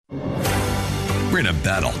We're in a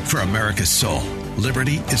battle for America's soul.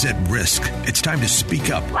 Liberty is at risk. It's time to speak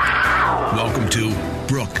up. Welcome to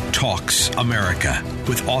Brooke Talks America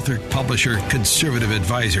with author, publisher, conservative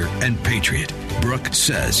advisor, and patriot, Brooke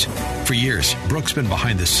Says. For years, Brooke's been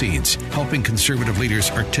behind the scenes, helping conservative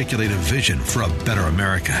leaders articulate a vision for a better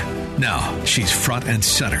America. Now, she's front and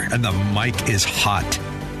center, and the mic is hot.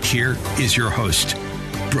 Here is your host,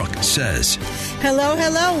 Brooke Says. Hello,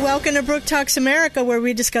 hello. Welcome to Brooke Talks America, where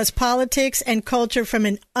we discuss politics and culture from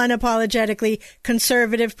an unapologetically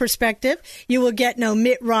conservative perspective. You will get no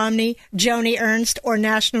Mitt Romney, Joni Ernst, or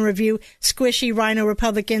National Review squishy rhino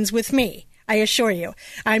Republicans with me. I assure you.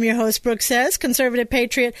 I'm your host, Brooke Says, conservative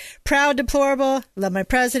patriot, proud deplorable, love my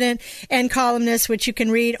president, and columnist, which you can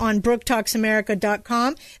read on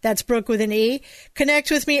BrookeTalksAmerica.com. That's Brooke with an E. Connect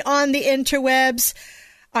with me on the interwebs.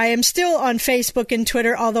 I am still on Facebook and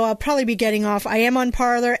Twitter, although I'll probably be getting off. I am on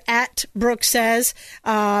Parler at Brooke Says.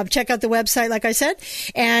 Check out the website, like I said.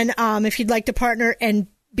 And if you'd like to partner and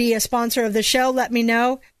be a sponsor of the show, let me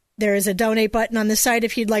know. There is a donate button on the site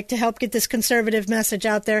if you'd like to help get this conservative message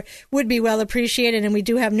out there. Would be well appreciated, and we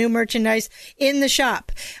do have new merchandise in the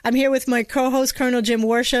shop. I'm here with my co-host, Colonel Jim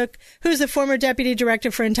Warshuk, who's the former Deputy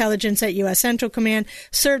Director for Intelligence at U.S. Central Command,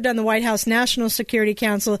 served on the White House National Security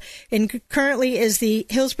Council, and currently is the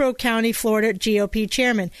Hillsborough County, Florida GOP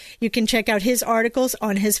Chairman. You can check out his articles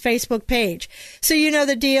on his Facebook page. So you know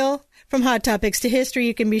the deal. From hot topics to history,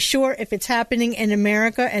 you can be sure if it's happening in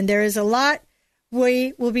America, and there is a lot,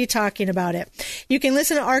 we will be talking about it. You can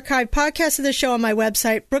listen to archived podcasts of the show on my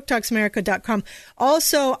website, BrookeTalksAmerica.com.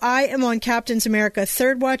 Also, I am on Captain's America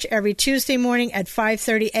Third Watch every Tuesday morning at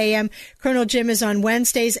 5:30 a.m. Colonel Jim is on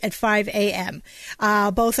Wednesdays at 5 a.m.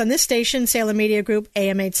 Both on this station, Salem Media Group,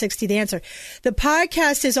 AM 860 The Answer. The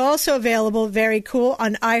podcast is also available, very cool,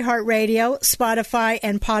 on iHeartRadio, Spotify,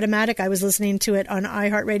 and Podomatic. I was listening to it on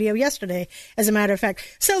iHeartRadio yesterday, as a matter of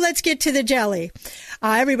fact. So let's get to the jelly.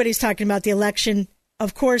 Everybody's talking about the election.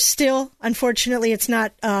 Of course, still, unfortunately, it's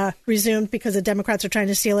not resumed because the Democrats are trying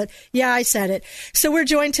to steal it. Yeah, I said it. So we're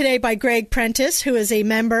joined today by Gregg Prentice, who is a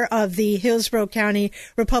member of the Hillsborough County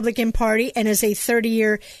Republican Party and is a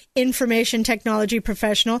 30-year information technology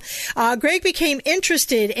professional. Gregg became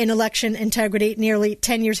interested in election integrity nearly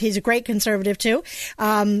 10 years. He's a great conservative, too.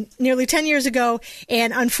 Nearly 10 years ago,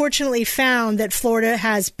 and unfortunately found that Florida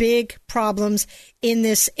has big problems in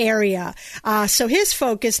this area. So his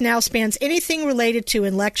focus now spans anything related to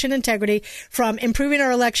election integrity, from improving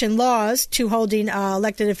our election laws to holding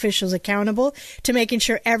elected officials accountable to making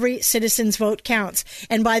sure every citizen's vote counts.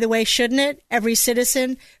 And by the way, shouldn't it? Every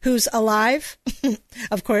citizen who's alive,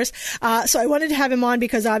 of course. So I wanted to have him on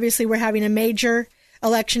because obviously we're having a major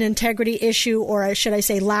election integrity issue, or should I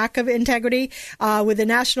say lack of integrity, with the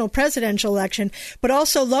national presidential election, but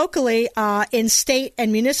also locally in state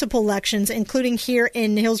and municipal elections, including here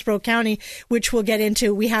in Hillsborough County, which we'll get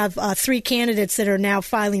into. We have 3 candidates that are now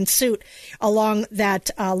filing suit along that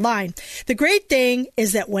line. The great thing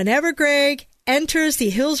is that whenever Gregg enters the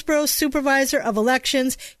Hillsborough Supervisor of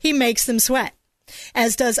Elections, he makes them sweat,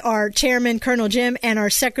 as does our chairman, Colonel Jim, and our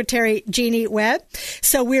secretary, Jeannie Webb.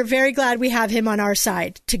 So we're very glad we have him on our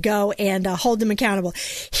side to go and hold them accountable.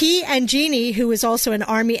 He and Jeannie, who is also an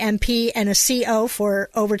Army MP and a CO for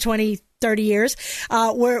over 30 years,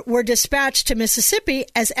 were dispatched to Mississippi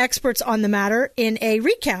as experts on the matter in a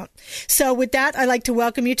recount. So with that, I'd like to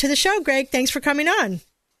welcome you to the show, Gregg. Thanks for coming on.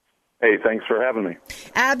 Hey, thanks for having me.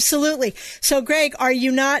 Absolutely. So, Gregg, are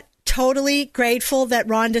you not totally grateful that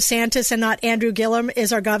Ron DeSantis and not Andrew Gillum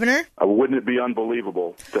is our governor? Wouldn't it be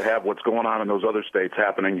unbelievable to have what's going on in those other states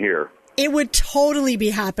happening here? It would totally be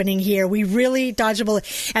happening here. We really dodged a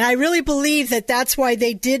bullet. And I really believe that that's why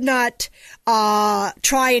they did not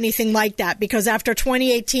try anything like that, because after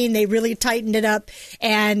 2018, they really tightened it up,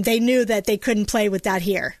 and they knew that they couldn't play with that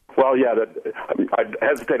here. Well, yeah, I'd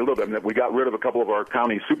hesitate a little bit. I mean, we got rid of a couple of our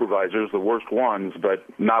county supervisors, the worst ones, but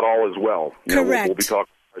not all as well. Correct. We'll be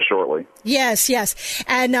talking shortly. Yes.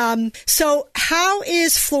 And so how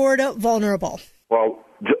is Florida vulnerable? Well,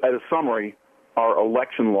 as a summary, our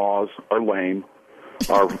election laws are lame.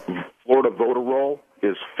 Our Florida voter roll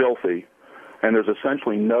is filthy. And there's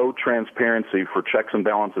essentially no transparency for checks and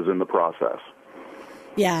balances in the process.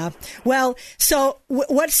 Yeah. Well, so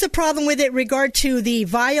what's the problem with it in regard to the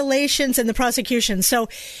violations and the prosecution? So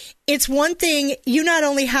it's one thing, you not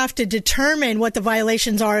only have to determine what the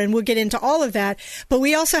violations are, and we'll get into all of that, but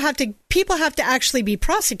we also people have to actually be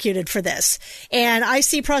prosecuted for this. And I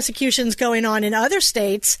see prosecutions going on in other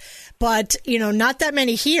states, but, not that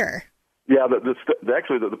many here. Yeah,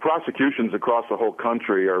 actually, the prosecutions across the whole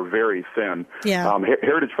country are very thin. Yeah.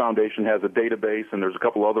 Heritage Foundation has a database, and there's a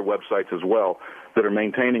couple other websites as well. that are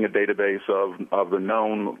maintaining a database of the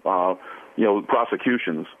known,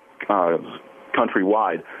 prosecutions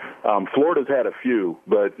countrywide. Florida's had a few,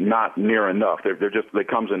 but not near enough. They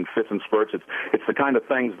comes in fits and spurts. It's the kind of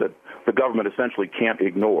things that the government essentially can't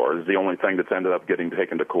ignore. Is the only thing that's ended up getting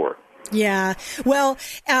taken to court. Yeah. Well,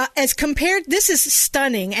 as compared, this is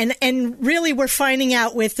stunning. And really we're finding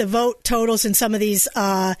out with the vote totals in some of these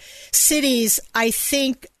cities, I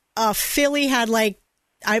think Philly had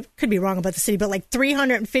I could be wrong about the city, but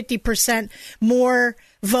 350% more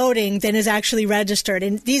voting than is actually registered.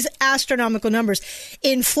 And these astronomical numbers.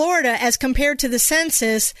 In Florida, as compared to the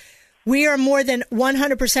census, we are more than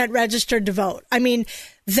 100% registered to vote. I mean,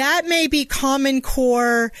 that may be Common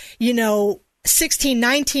Core,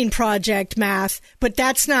 1619 project math, but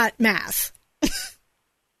that's not math.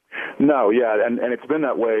 No, yeah, and it's been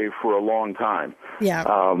that way for a long time. Yeah.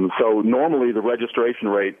 So normally the registration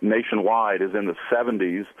rate nationwide is in the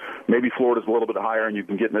 70s. Maybe Florida's a little bit higher, and you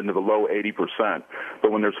can get into the low 80%.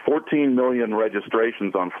 But when there's 14 million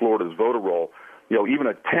registrations on Florida's voter roll, even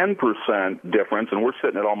a 10% difference, and we're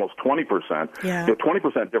sitting at almost 20%,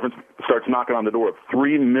 20% difference starts knocking on the door of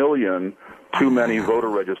 3 million too many voter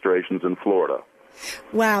registrations in Florida.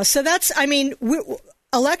 Wow. So that's,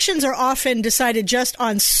 elections are often decided just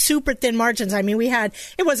on super thin margins. I mean,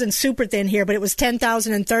 it wasn't super thin here, but it was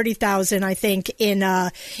 10,000 and 30,000, I think, in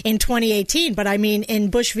 2018. But in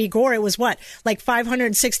Bush v. Gore, it was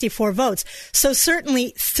 564 votes. So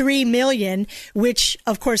certainly 3 million, which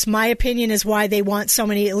of course my opinion is why they want so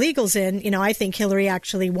many illegals in. I think Hillary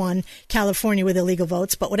actually won California with illegal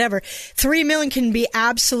votes, but whatever. 3 million can be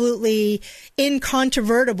absolutely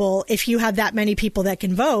incontrovertible if you have that many people that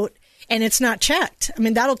can vote. And it's not checked.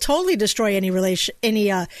 That'll totally destroy any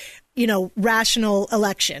rational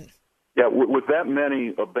election. Yeah, with that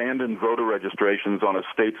many abandoned voter registrations on a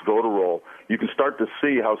state's voter roll, you can start to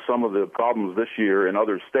see how some of the problems this year in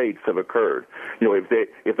other states have occurred. If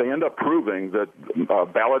they end up proving that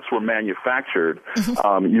ballots were manufactured,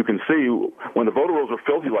 you can see when the voter rolls are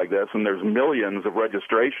filthy like this, and there's millions of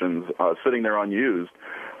registrations sitting there unused.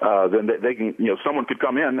 Then they can, someone could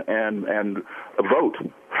come in and vote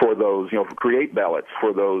for those, create ballots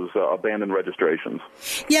for those abandoned registrations.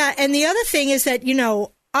 Yeah, and the other thing is that,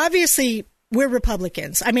 obviously we're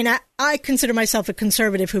Republicans. I consider myself a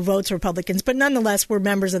conservative who votes Republicans, but nonetheless we're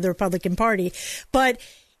members of the Republican Party. But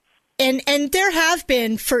and there have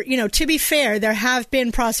been, to be fair, there have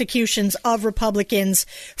been prosecutions of Republicans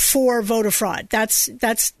for voter fraud. That's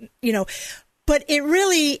but it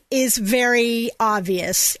really is very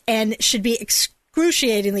obvious and should be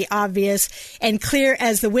excruciatingly obvious and clear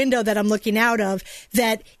as the window that I'm looking out of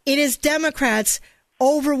that it is Democrats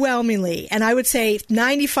overwhelmingly, and I would say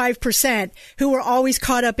 95%, who are always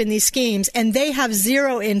caught up in these schemes, and they have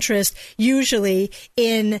zero interest usually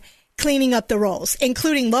in cleaning up the rolls,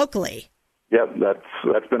 including locally. Yep,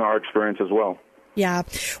 that's been our experience as well. Yeah.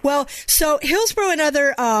 Well, so Hillsborough,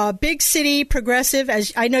 another big city, progressive,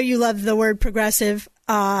 as I know you love the word progressive,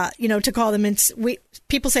 to call them,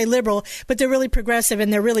 people say liberal, but they're really progressive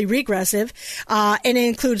and they're really regressive. And it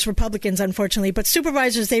includes Republicans, unfortunately. But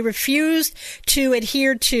supervisors, they refused to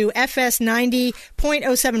adhere to FS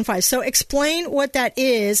 90.075. So explain what that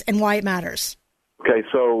is and why it matters. Okay,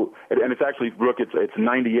 so, and it's actually, Brooke, it's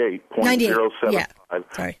 98.075. Yeah.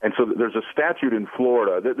 Sorry. And so there's a statute in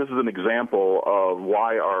Florida. This is an example of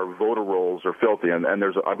why our voter rolls are filthy, and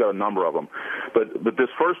I've got a number of them. But this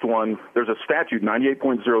first one, there's a statute,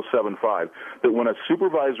 98.075, that when a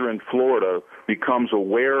supervisor in Florida becomes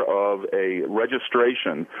aware of a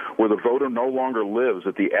registration where the voter no longer lives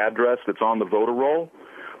at the address that's on the voter roll,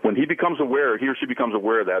 when he or she becomes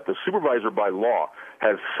aware of that, the supervisor by law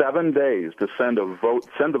has 7 days to send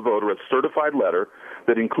the voter a certified letter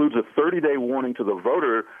that includes a 30-day warning to the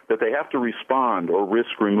voter that they have to respond or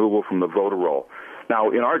risk removal from the voter roll. Now,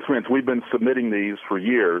 in our experience, we've been submitting these for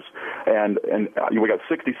years, and we got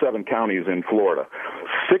 67 counties in Florida.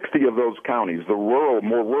 60 of those counties,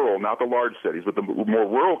 more rural, not the large cities, but the more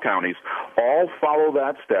rural counties, all follow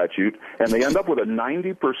that statute, and they end up with a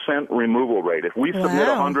 90% removal rate. If we submit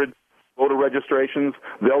 100 voter registrations,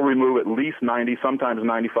 they'll remove at least 90, sometimes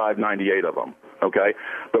 95, 98 of them. Okay?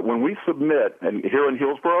 But when we submit, and here in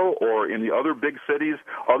Hillsborough or in the other big cities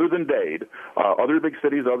other than Dade,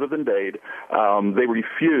 they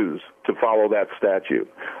refuse to follow that statute.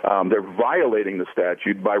 They're violating the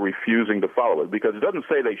statute by refusing to follow it because it doesn't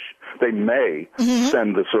say they may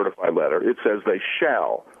send the certified letter. It says they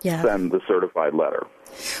shall send the certified letter.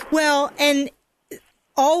 Well, and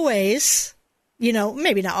always,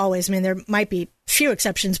 maybe not always, there might be few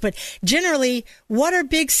exceptions, but generally, what are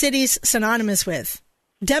big cities synonymous with?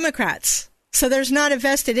 Democrats. So there's not a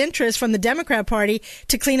vested interest from the Democrat Party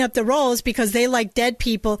to clean up the rolls because they like dead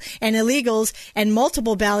people and illegals and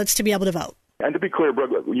multiple ballots to be able to vote. And to be clear,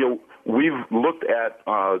 Brooke, we've looked at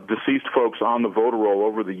deceased folks on the voter roll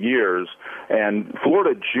over the years, and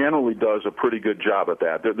Florida generally does a pretty good job at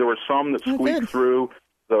that. There were some that squeaked through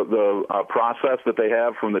the process that they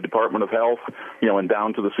have from the Department of Health, and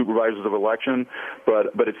down to the supervisors of election, but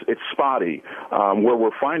it's spotty. Where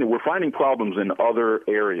we're finding problems in other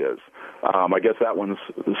areas. I guess that one's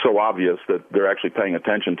so obvious that they're actually paying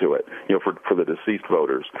attention to it, for the deceased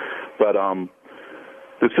voters. But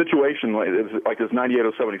the situation is like this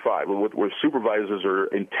 98075, where supervisors are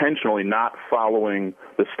intentionally not following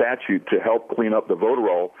the statute to help clean up the voter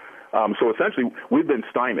roll. So essentially, we've been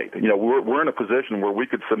stymied. We're in a position where we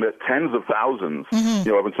could submit tens of thousands,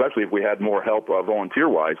 especially if we had more help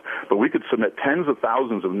volunteer-wise, but we could submit tens of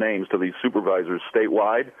thousands of names to these supervisors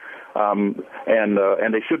statewide, and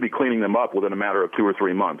they should be cleaning them up within a matter of 2 or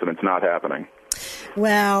 3 months, and it's not happening.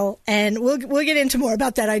 Well, and we'll get into more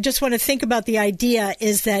about that. I just want to think about the idea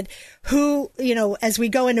is that who, as we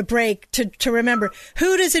go into break, to remember,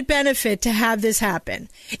 who does it benefit to have this happen?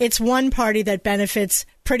 It's one party that benefits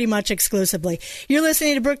pretty much exclusively. You're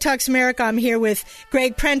listening to Brooke Talks America. I'm here with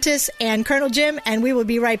Gregg Prentice and Colonel Jim, and we will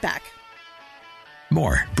be right back.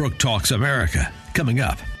 More Brooke Talks America coming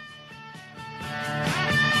up.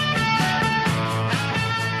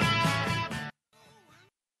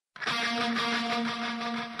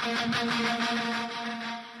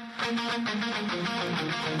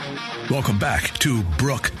 Welcome back to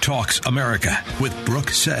Brooke Talks America with Brooke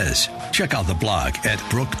Says. Check out the blog at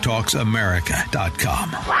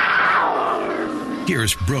brooktalksamerica.com.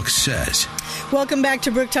 Here's Brooke Says. Welcome back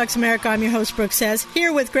to Brooke Talks America. I'm your host, Brooke Says,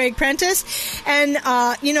 here with Gregg Prentice. And,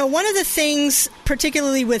 one of the things,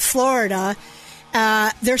 particularly with Florida,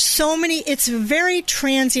 there's so many, it's a very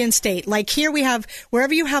transient state. Like here we have,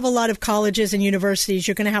 wherever you have a lot of colleges and universities,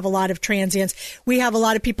 you're going to have a lot of transients. We have a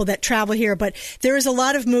lot of people that travel here, but there is a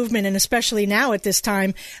lot of movement, and especially now at this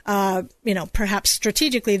time, perhaps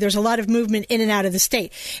strategically, there's a lot of movement in and out of the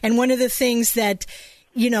state. And one of the things that,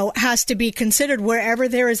 has to be considered wherever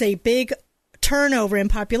there is a big turnover in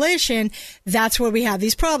population, that's where we have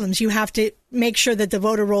these problems. You have to make sure that the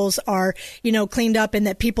voter rolls are, cleaned up and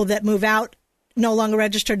that people that move out no longer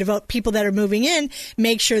registered to vote, people that are moving in,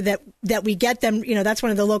 make sure that we get them, that's one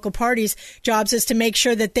of the local parties' jobs is to make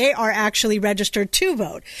sure that they are actually registered to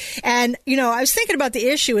vote. And, I was thinking about the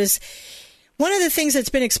issue is one of the things that's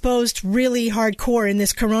been exposed really hardcore in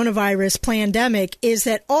this coronavirus pandemic is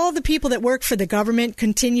that all the people that work for the government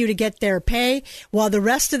continue to get their pay while the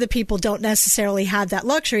rest of the people don't necessarily have that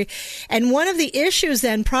luxury. And one of the issues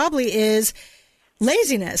then probably is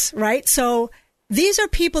laziness, right? So these are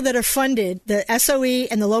people that are funded, the SOE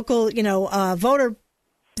and the local, voter,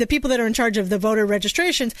 the people that are in charge of the voter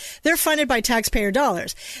registrations, they're funded by taxpayer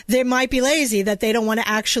dollars. They might be lazy that they don't want to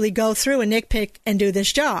actually go through and nitpick and do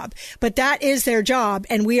this job. But that is their job,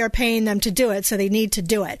 and we are paying them to do it, so they need to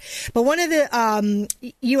do it. But one of the,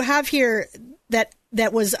 you have here that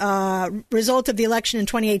was a result of the election in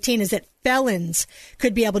 2018 is that felons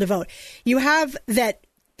could be able to vote. You have that,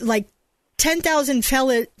 10,000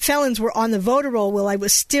 felons were on the voter roll while I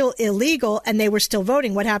was still illegal, and they were still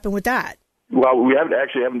voting. What happened with that? Well, we haven't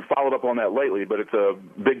followed up on that lately, but it's a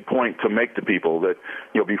big point to make to people that,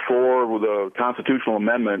 before the constitutional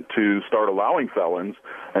amendment to start allowing felons,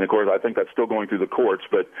 and of course I think that's still going through the courts,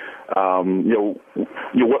 but,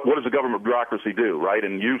 what does the government bureaucracy do, right?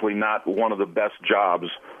 And usually not one of the best jobs,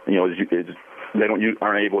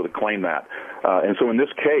 aren't able to claim that. And so in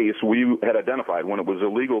this case, we had identified when it was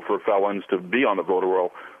illegal for felons to be on the voter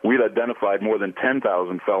roll, we'd identified more than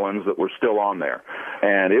 10,000 felons that were still on there.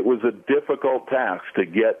 And it was a difficult task to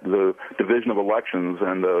get the Division of Elections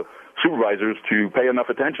and the supervisors to pay enough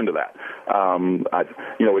attention to that.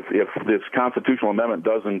 If this constitutional amendment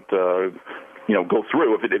doesn't, go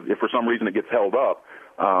through, if for some reason it gets held up,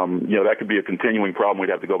 that could be a continuing problem we'd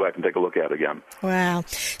have to go back and take a look at again. Wow.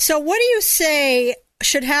 So what do you say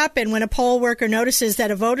should happen when a poll worker notices that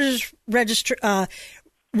a voter's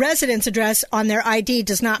residence address on their ID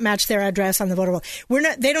does not match their address on the voter roll?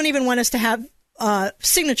 They don't even want us to have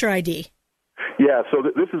signature ID. Yeah, so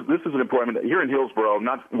this is an important. Here in Hillsborough, I'm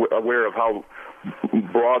not aware of how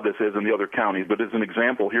broad this is in the other counties, but as an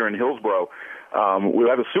example, here in Hillsborough, we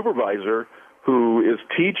have a supervisor who is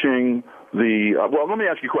teaching well, let me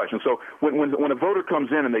ask you a question. So when a voter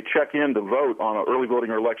comes in and they check in to vote on an early voting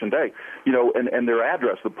or election day, and their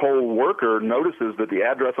address, the poll worker notices that the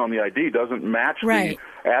address on the ID doesn't match the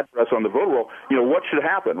address on the voter roll, what should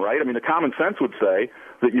happen, right? I mean, the common sense would say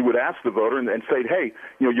that you would ask the voter and say, hey,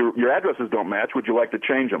 your addresses don't match. Would you like to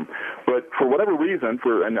change them? But for whatever reason,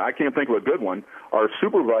 and I can't think of a good one, our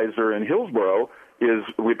supervisor in Hillsborough is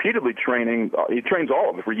repeatedly training, he trains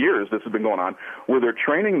all of them for years, this has been going on, where they're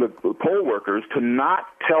training the poll workers to not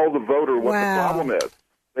tell the voter what the problem is.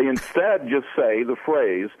 They instead just say the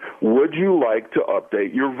phrase, would you like to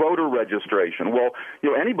update your voter registration? Well,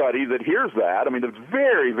 anybody that hears that, I mean, it's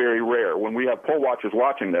very, very rare when we have poll watchers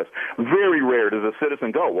watching this, very rare does a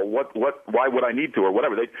citizen go, well, why would I need to, or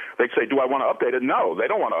whatever. They say, do I want to update it? No, they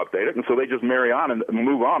don't want to update it, and so they just marry on and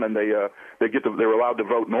move on, and they're allowed to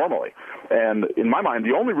vote normally. And in my mind,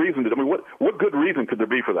 the only reason what good reason could there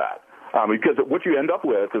be for that? Because what you end up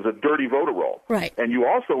with is a dirty voter roll. Right. And you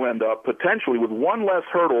also end up potentially with one less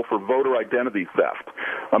hurdle for voter identity theft.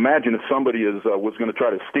 Imagine if somebody was going to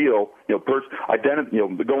try to steal,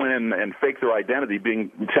 go in and fake their identity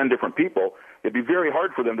being 10 different people. It'd be very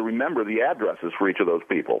hard for them to remember the addresses for each of those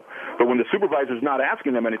people. But when the supervisor's not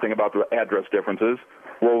asking them anything about the address differences,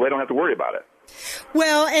 well, they don't have to worry about it.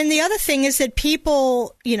 Well, and the other thing is that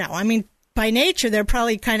people, by nature, they're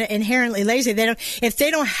probably kind of inherently lazy. If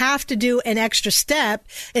they don't have to do an extra step,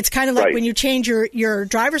 it's kind of like when you change your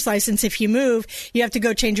driver's license. If you move, you have to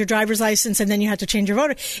go change your driver's license, and then you have to change your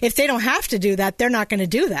voter. If they don't have to do that, they're not going to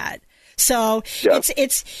do that. So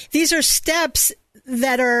these are steps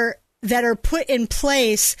that are put in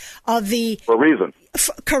place of the for a reason.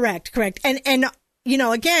 Correct. And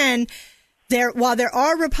again. While there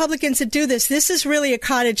are Republicans that do this is really a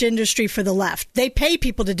cottage industry for the left. They pay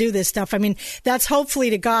people to do this stuff. I mean, that's hopefully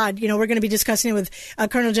to God. We're going to be discussing it with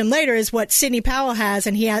Colonel Jim later, is what Sidney Powell has,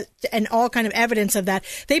 and he has and all kind of evidence of that.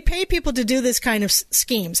 They pay people to do this kind of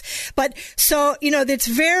schemes. But so,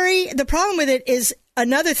 the problem with it is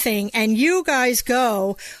another thing, and you guys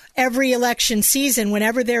go every election season,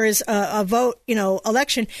 whenever there is a vote,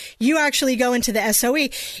 election, you actually go into the SOE.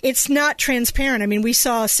 It's not transparent. I mean, we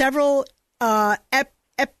saw several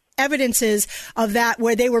evidences of that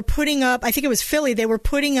where they were putting up, I think it was Philly, they were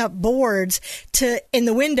putting up boards in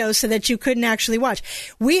the windows so that you couldn't actually watch.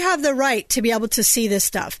 We have the right to be able to see this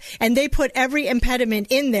stuff, and they put every impediment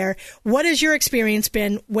in there. What has your experience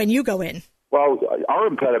been when you go in? Well, our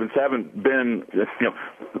impediments haven't been,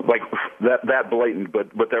 like that blatant,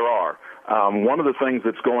 but there are. One of the things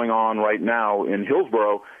that's going on right now in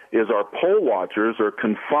Hillsborough is our poll watchers are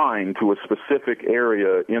confined to a specific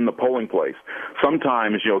area in the polling place.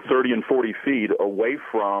 Sometimes, 30 and 40 feet away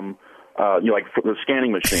from, like the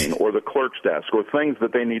scanning machine or the clerk's desk or things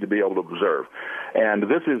that they need to be able to observe. And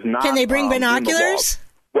this is not. Can they bring binoculars?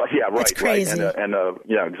 Well, yeah, right. That's crazy. Right. And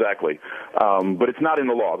yeah, exactly. But it's not in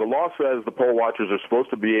the law. The law says the poll watchers are supposed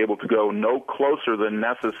to be able to go no closer than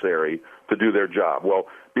necessary to do their job. Well,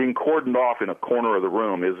 being cordoned off in a corner of the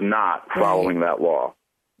room is not following that law.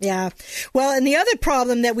 Yeah. Well, and the other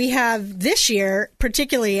problem that we have this year,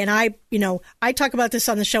 particularly, and I talk about this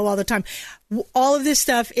on the show all the time, all of this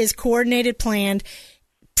stuff is coordinated, planned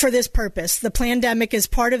for this purpose. The pandemic is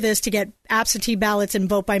part of this to get absentee ballots and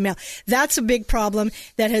vote by mail. That's a big problem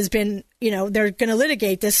that has been, they're going to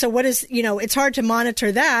litigate this. So what is, it's hard to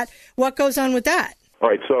monitor that. What goes on with that? All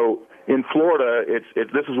right. So in Florida,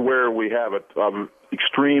 this is where we have an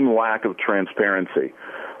extreme lack of transparency.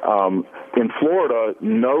 In Florida,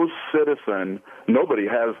 nobody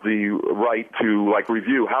has the right to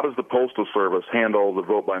review how does the Postal Service handle the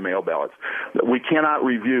vote by mail ballots. We cannot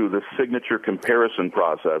review the signature comparison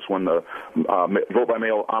process when the vote by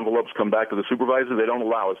mail envelopes come back to the supervisor. They don't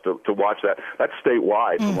allow us to watch that. That's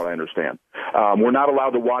statewide, from what I understand. We're not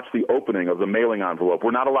allowed to watch the opening of the mailing envelope.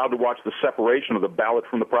 We're not allowed to watch the separation of the ballot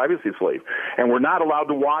from the privacy sleeve, and we're not allowed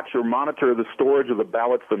to watch or monitor the storage of the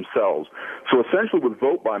ballots themselves. So essentially, with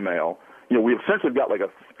vote by mail, we've essentially got like a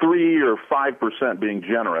 3 or 5%, being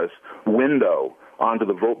generous, window onto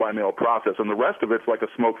the vote-by-mail process, and the rest of it's like a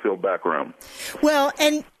smoke-filled back room. Well,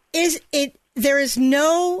 and there is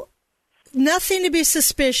nothing to be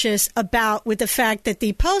suspicious about with the fact that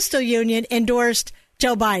the Postal Union endorsed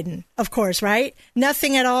Joe Biden, of course, right?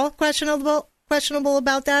 Nothing at all questionable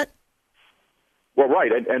about that? Well,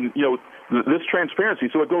 right, and this transparency,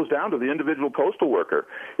 so it goes down to the individual postal worker.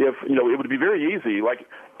 If, it would be very easy, like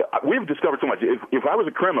we've discovered so much. If I was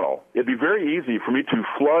a criminal, it'd be very easy for me to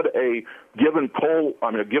flood a given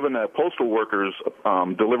postal worker's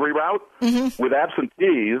delivery route with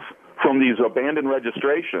absentees from these abandoned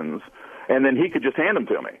registrations, and then he could just hand them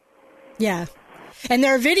to me. Yeah. And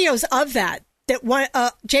there are videos of that.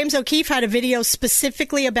 that James O'Keefe had a video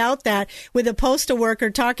specifically about that with a postal worker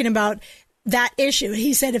talking about that issue.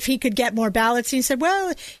 He said if he could get more ballots, he said,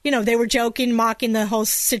 well, they were joking, mocking the whole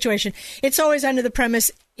situation. It's always under the premise,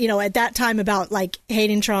 at that time about like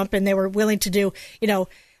hating Trump, and they were willing to do,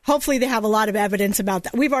 hopefully they have a lot of evidence about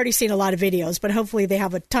that. We've already seen a lot of videos, but hopefully they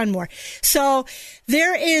have a ton more. So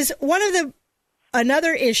there is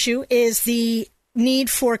another issue is the need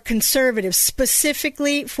for conservatives,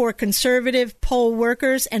 specifically for conservative poll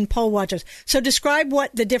workers and poll watchers. So describe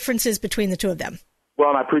what the difference is between the two of them. Well,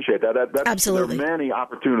 and I appreciate that. Absolutely. There are many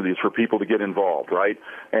opportunities for people to get involved, right?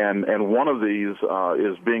 And one of these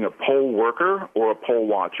is being a poll worker or a poll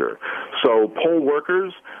watcher. So poll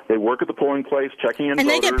workers, they work at the polling place, checking in and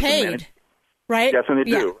voters. And they get paid, right? Yes, and they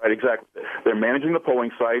do. Right, exactly. They're managing the polling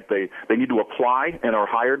site. They need to apply and are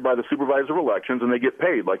hired by the supervisor of elections, and they get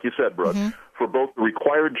paid, like you said, Brooke, for both the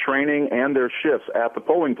required training and their shifts at the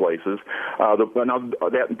polling places.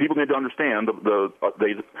 People need to understand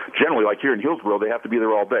they generally, like here in Hillsborough, they have to be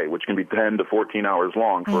there all day, which can be 10 to 14 hours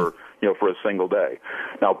long for a single day.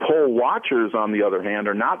 Now, poll watchers, on the other hand,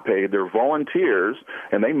 are not paid. They're volunteers,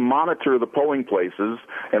 and they monitor the polling places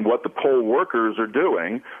and what the poll workers are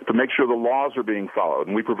doing to make sure the laws are being followed.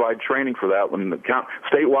 And we provide training for that. When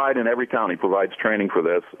statewide, and every county provides training for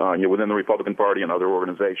this within the Republican Party and other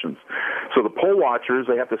organizations. So the poll watchers,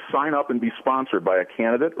 they have to sign up and be sponsored by a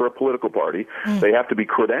candidate or a political party. They have to be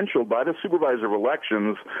credentialed by the supervisor of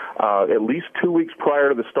elections at least 2 weeks prior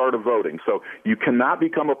to the start of voting. So you cannot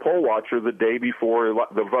become a poll watcher the day before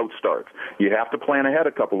the vote starts. You have to plan ahead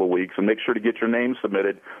a couple of weeks and make sure to get your name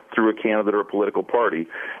submitted through a candidate or a political party.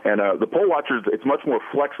 And the poll watchers, it's much more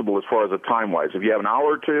flexible as far as the time-wise. If you have an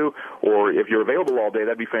hour or two, or if you're available all day,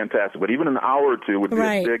 that'd be fantastic. But even an hour or two would be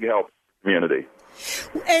a big help to the community.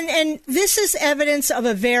 And this is evidence of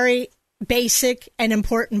a very basic and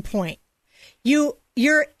important point.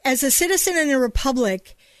 You're as a citizen in a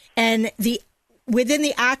republic, and within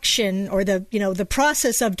the action or the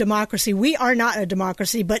process of democracy, we are not a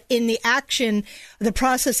democracy, but in the action, the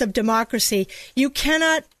process of democracy, you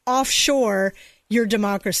cannot offshore your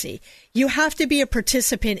democracy. You have to be a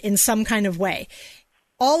participant in some kind of way.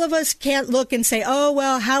 All of us can't look and say, oh,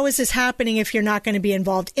 well, how is this happening if you're not going to be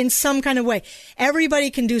involved in some kind of way?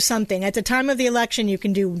 Everybody can do something. At the time of the election, you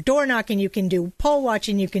can do door knocking, you can do poll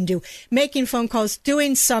watching, you can do making phone calls,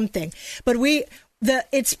 doing something. But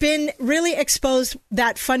it's been really exposed,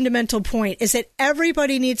 that fundamental point is that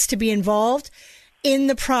everybody needs to be involved in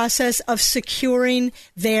the process of securing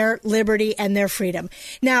their liberty and their freedom.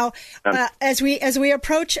 Now, as we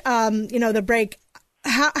approach, the break,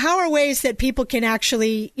 how are ways that people can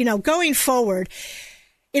actually, going forward,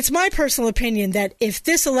 it's my personal opinion that if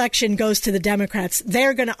this election goes to the Democrats,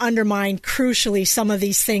 they're going to undermine crucially some of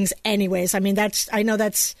these things anyways. I mean, I know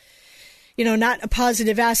that's, not a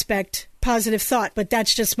positive thought, but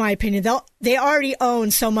that's just my opinion. They already own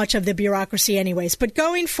so much of the bureaucracy anyways. But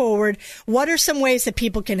going forward, what are some ways that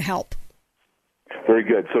people can help? Very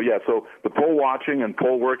good. So the poll watching and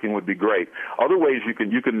poll working would be great. Other ways you can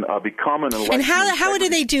become an election. And how do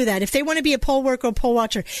they do that? If they want to be a poll worker or poll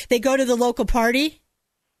watcher, they go to the local party?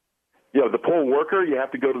 Yeah, the poll worker, you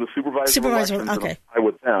have to go to the supervisor of elections okay. and apply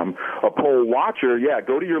with them. A poll watcher,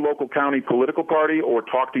 go to your local county political party or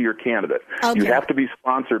talk to your candidate. Okay. You have to be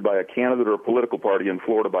sponsored by a candidate or a political party in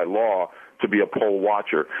Florida by law to be a poll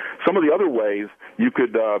watcher. Some of the other ways, you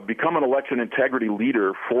could become an election integrity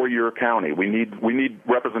leader for your county. We need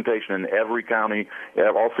representation in every county,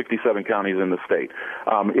 all 67 counties in the state.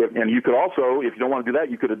 And you could also, if you don't want to do that,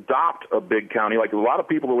 you could adopt a big county. Like a lot of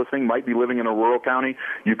people who are listening might be living in a rural county.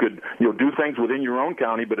 You could do things within your own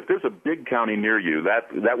county, but if there's a big county near you,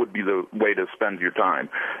 that would be the way to spend your time,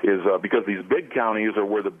 is because these big counties are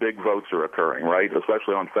where the big votes are occurring, right,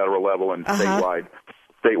 especially on federal level and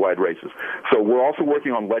statewide races. So we're also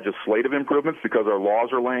working on legislative improvements because our laws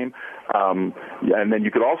are lame. And then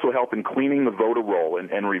you could also help in cleaning the voter roll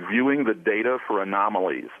and reviewing the data for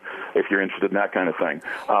anomalies, if you're interested in that kind of thing.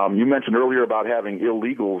 You mentioned earlier about having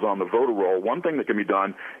illegals on the voter roll. One thing that can be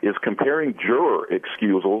done is comparing juror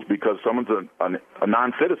excusals because someone's a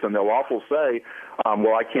non-citizen. They'll also say,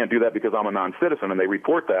 well, I can't do that because I'm a non-citizen, and they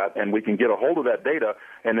report that, and we can get a hold of that data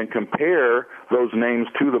and then compare those names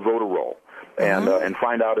to the voter roll. And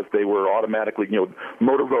find out if they were automatically,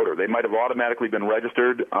 motor voter. They might have automatically been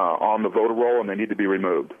registered on the voter roll, and they need to be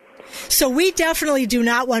removed. So we definitely do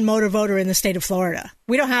not want motor voter in the state of Florida.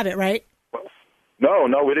 We don't have it, right?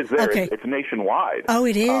 No, it is there. Okay. It's nationwide. Oh,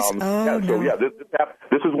 it is? This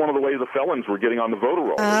is one of the ways the felons were getting on the voter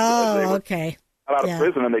roll. Oh, okay. out of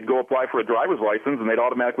prison, and they'd go apply for a driver's license, and they'd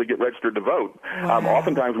automatically get registered to vote. Wow.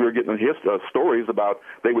 Oftentimes, we were getting stories about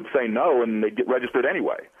they would say no, and they'd get registered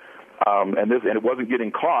anyway. And it wasn't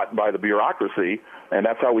getting caught by the bureaucracy, and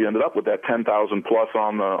that's how we ended up with that 10,000 plus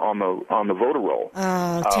on the voter roll.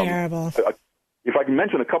 Oh, terrible! If I can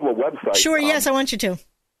mention a couple of websites. Sure. Yes, I want you to.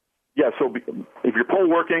 Yeah, so if you're poll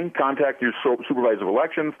working, contact your supervisor of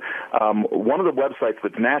elections. One of the websites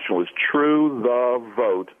that's national is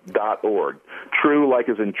truethevote.org. True, like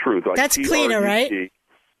as in truth. Like that's Cleta, right?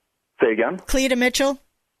 Say again? Cleta Mitchell?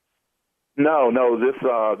 No. This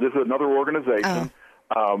is another organization. Oh.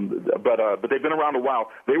 But they've been around a while.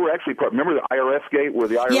 They were actually remember the IRS gate where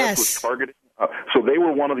the IRS was targeted? So they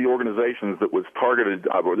were one of the organizations that was targeted,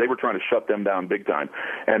 or they were trying to shut them down big time.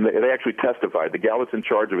 And they actually testified. The gal that's in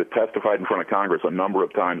charge of it testified in front of Congress a number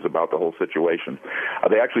of times about the whole situation.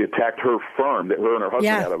 They actually attacked her firm. Her and her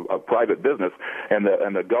husband had a private business, and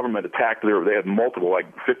the government attacked they had multiple, like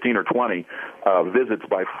 15 or 20 visits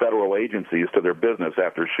by federal agencies to their business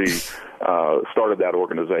after she started that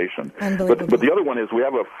organization. But the other one is we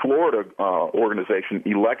have a Florida organization,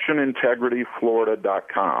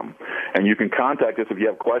 electionintegrityflorida.com. And you can contact us if you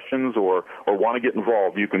have questions or want to get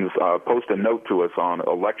involved. You can post a note to us on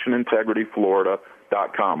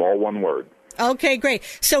electionintegrityflorida.com, all one word. Okay, great.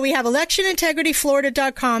 So we have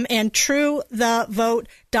electionintegrityflorida.com and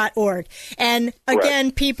truethevote.org. And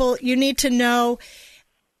again, people, you need to know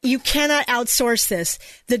you cannot outsource this.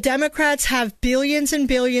 The Democrats have billions and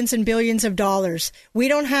billions and billions of dollars. We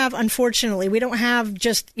don't have, unfortunately,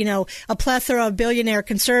 just, a plethora of billionaire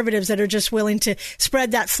conservatives that are just willing to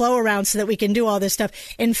spread that flow around so that we can do all this stuff.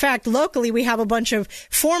 In fact, locally, we have a bunch of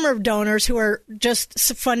former donors who are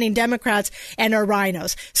just funding Democrats and are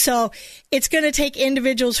rhinos. So it's going to take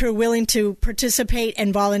individuals who are willing to participate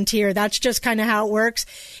and volunteer. That's just kind of how it works.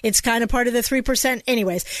 It's kind of part of the 3%.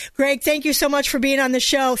 Anyways, Gregg, thank you so much for being on the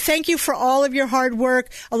show. Thank you for all of your hard work,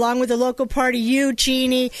 along with the local party. You,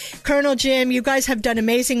 Jeannie, Colonel Jim, you guys have done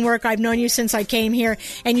amazing work. I've known you since I came here,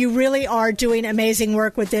 and you really are doing amazing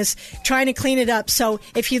work with this, trying to clean it up. So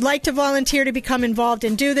if you'd like to volunteer to become involved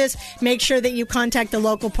and do this, make sure that you contact the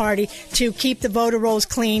local party to keep the voter rolls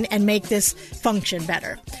clean and make this function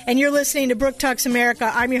better. And you're listening to Brooke Talks America.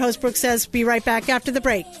 I'm your host, Brooke Says. Be right back after the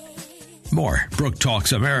break. More Brooke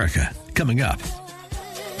Talks America coming up.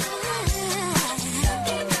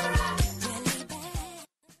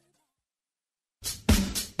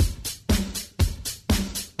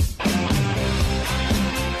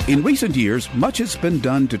 In recent years, much has been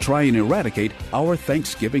done to try and eradicate our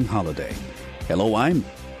Thanksgiving holiday. Hello, I'm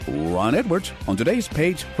Ron Edwards on today's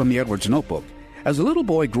page from the Edwards Notebook. As a little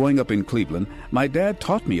boy growing up in Cleveland, my dad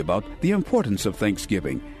taught me about the importance of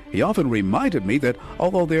Thanksgiving. He often reminded me that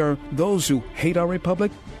although there are those who hate our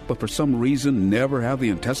republic, but for some reason never have the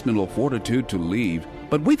intestinal fortitude to leave,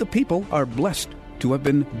 but we the people are blessed to have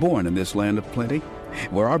been born in this land of plenty,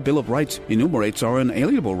 where our Bill of Rights enumerates our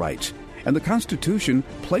inalienable rights, and the Constitution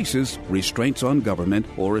places restraints on government,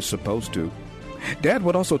 or is supposed to. Dad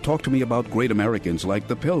would also talk to me about great Americans like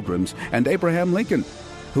the Pilgrims and Abraham Lincoln,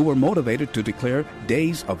 who were motivated to declare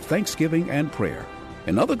days of thanksgiving and prayer,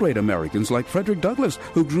 and other great Americans like Frederick Douglass,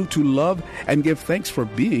 who grew to love and give thanks for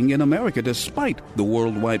being in America despite the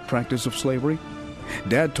worldwide practice of slavery.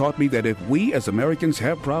 Dad taught me that if we as Americans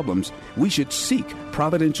have problems, we should seek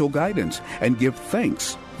providential guidance and give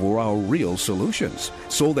thanks for our real solutions,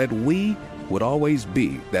 so that we would always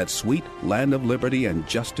be that sweet land of liberty and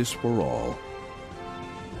justice for all.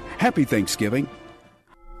 Happy Thanksgiving.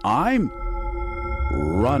 I'm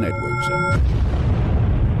Ron Edwards.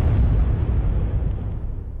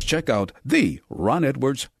 Check out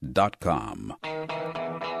theronedwards.com.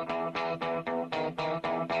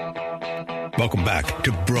 Welcome back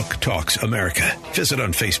to Brooke Talks America. Visit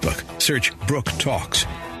on Facebook. Search Brooke Talks.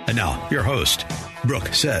 And now, your host,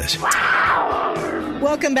 Brooke Says.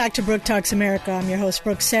 Welcome back to Brooke Talks America. I'm your host,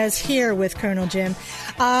 Brooke Says, here with Colonel Jim.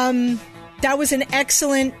 That was an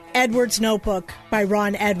excellent Edwards Notebook by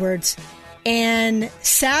Ron Edwards. And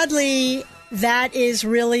sadly, that is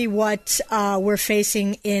really what we're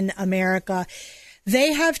facing in America.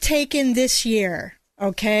 They have taken this year,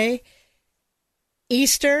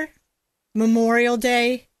 Easter, Memorial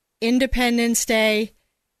Day, Independence Day,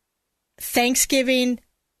 Thanksgiving,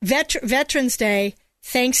 Veterans Day,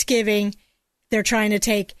 Thanksgiving, they're trying to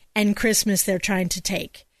take, and Christmas they're trying to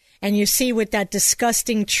take. And you see with that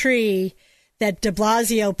disgusting tree that de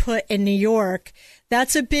Blasio put in New York,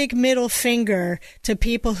 that's a big middle finger to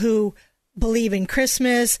people who believe in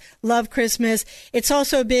Christmas, love Christmas. It's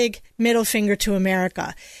also a big middle finger to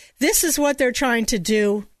America. This is what they're trying to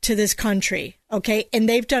do to this country, and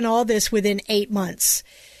they've done all this within 8 months.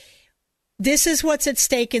 this is what's at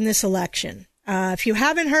stake in this election. If you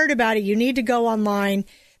haven't heard about it, you need to go online.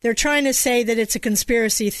 They're trying to say that it's a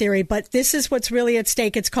conspiracy theory, but this is what's really at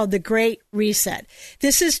stake. It's called the Great Reset.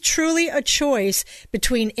 This is truly a choice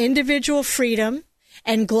between individual freedom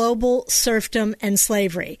and global serfdom and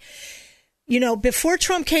slavery. You know, before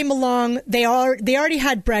Trump came along, they already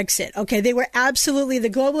had Brexit. Okay, the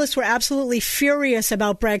globalists were absolutely furious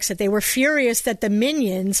about Brexit. They were furious that the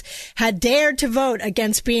minions had dared to vote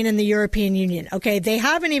against being in the European Union. Okay, they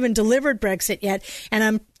haven't even delivered Brexit yet, and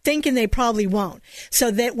I'm thinking they probably won't.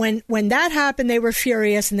 So that when that happened, they were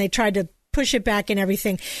furious and they tried to push it back and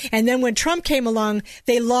everything. And then when Trump came along,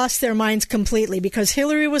 they lost their minds completely because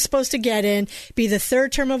Hillary was supposed to get in, be the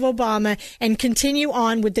third term of Obama, and continue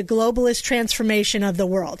on with the globalist transformation of the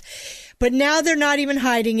world. But now they're not even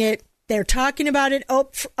hiding it. They're talking about it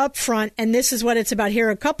up front, and this is what it's about. Here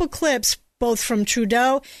are a couple clips, both from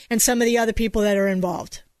Trudeau and some of the other people that are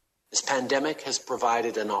involved. This pandemic has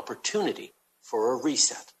provided an opportunity for a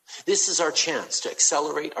reset. This is our chance to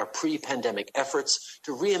accelerate our pre-pandemic efforts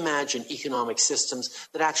to reimagine economic systems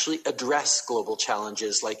that actually address global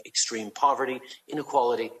challenges like extreme poverty,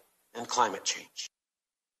 inequality, and climate change.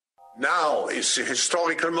 Now is the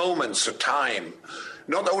historical moment, the time,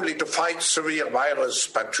 not only to fight severe virus,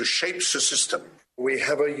 but to shape the system. We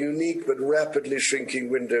have a unique but rapidly shrinking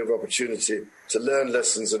window of opportunity to learn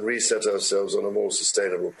lessons and reset ourselves on a more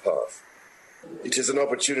sustainable path. It is an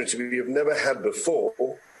opportunity we have never had before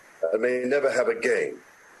and may never have again.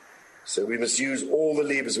 So we must use all the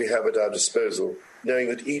levers we have at our disposal, knowing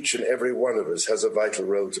that each and every one of us has a vital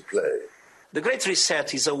role to play. The Great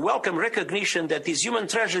Reset is a welcome recognition that this human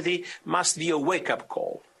tragedy must be a wake-up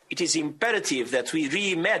call. It is imperative that we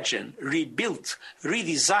reimagine, rebuild,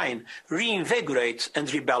 redesign, reinvigorate, and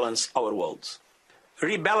rebalance our world.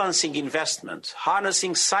 Rebalancing investment,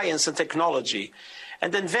 harnessing science and technology,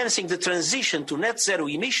 and advancing the transition to net zero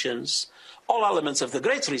emissions, all elements of the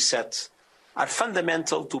Great Reset, are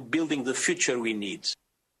fundamental to building the future we need.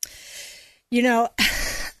 You know,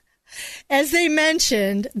 as they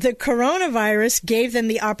mentioned, the coronavirus gave them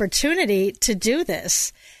the opportunity to do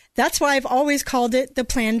this. That's why I've always called it the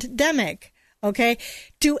plandemic. Okay?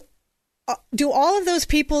 Do all of those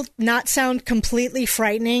people not sound completely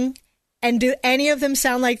frightening? And do any of them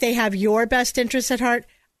sound like they have your best interests at heart?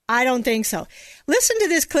 I don't think so. Listen to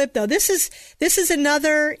this clip, though. This is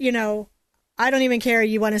another, you know, I don't even care.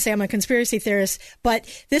 You want to say I'm a conspiracy theorist, but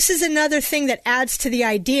this is another thing that adds to the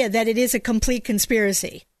idea that it is a complete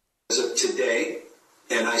conspiracy. As of today,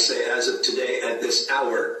 and I say as of today at this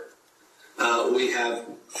hour, we have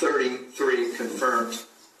 33 confirmed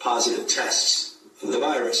positive tests for the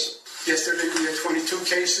virus. Yesterday we had 22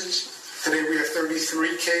 cases. Today we have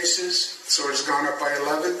 33 cases, so it's gone up by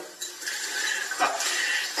 11.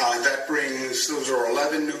 That brings, those are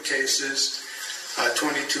 11 new cases.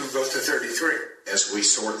 22 go to 33. As we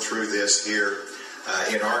sort through this here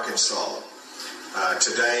in Arkansas,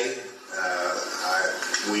 today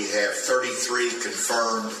we have 33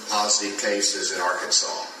 confirmed positive cases in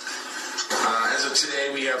Arkansas. As of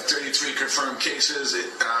today, we have 33 confirmed cases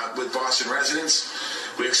with Boston residents.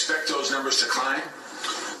 We expect those numbers to climb.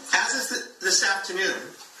 As of this afternoon,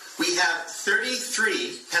 we have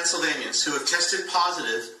 33 Pennsylvanians who have tested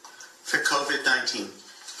positive for COVID-19.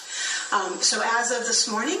 So as of this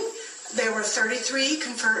morning, there were 33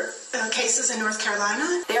 confirmed cases in North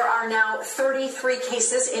Carolina. There are now 33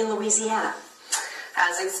 cases in Louisiana.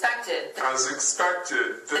 As expected.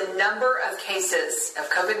 The number of cases of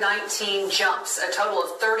COVID-19 jumps. A total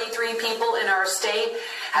of 33 people in our state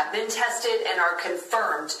have been tested and are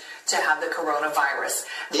confirmed to have the coronavirus.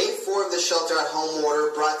 Day 4 of the shelter-at-home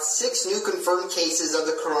order brought 6 new confirmed cases of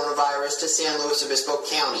the coronavirus to San Luis Obispo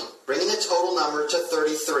County, bringing the total number to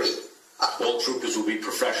 33. All troopers will be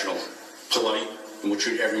professional, polite, and will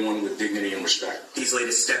treat everyone with dignity and respect. These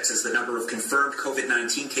latest steps as the number of confirmed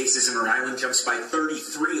COVID-19 cases in Rhode Island jumps by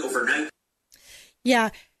 33 overnight.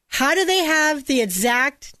 Yeah. How do they have the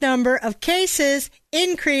exact number of cases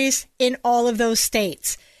increase in all of those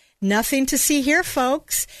states? Nothing to see here,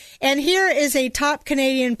 folks. And here is a top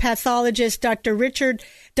Canadian pathologist, Dr.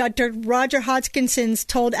 Roger Hodgkinson,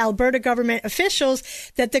 told Alberta government officials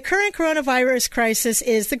that the current coronavirus crisis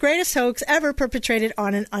is the greatest hoax ever perpetrated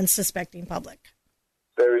on an unsuspecting public.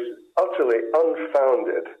 There is utterly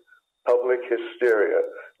unfounded public hysteria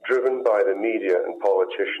driven by the media and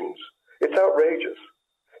politicians. It's outrageous.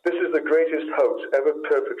 This is the greatest hoax ever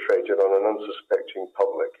perpetrated on an unsuspecting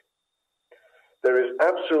public. There is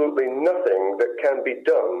absolutely nothing that can be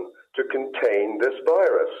done to contain this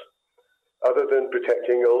virus other than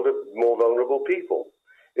protecting older, more vulnerable people.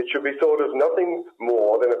 It should be thought of nothing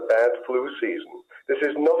more than a bad flu season. This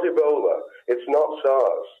is not Ebola. It's not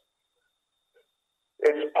SARS.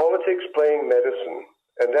 It's politics playing medicine,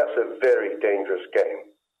 and that's a very dangerous game.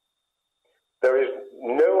 There is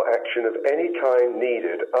no action of any kind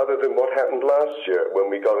needed other than what happened last year when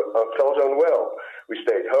we felt unwell. We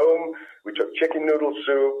stayed home, we took chicken noodle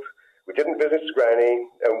soup, we didn't visit Granny,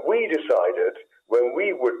 and we decided when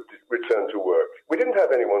we would return to work. We didn't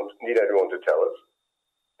need anyone to tell us.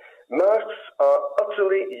 Masks are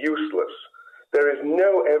utterly useless. There is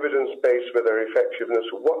no evidence base for their effectiveness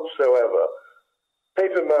whatsoever.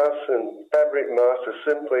 Paper masks and fabric masks are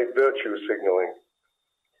simply virtue signaling.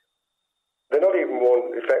 They're not even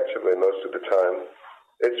worn effectively most of the time.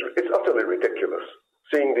 It's utterly ridiculous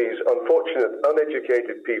seeing these unfortunate,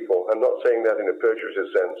 uneducated people, I'm not saying that in a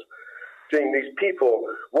pejorative sense, seeing these people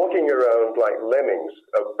walking around like lemmings,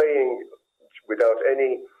 obeying without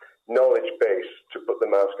any knowledge base to put the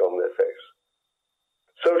mask on their face.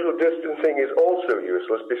 Social distancing is also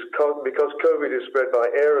useless because COVID is spread by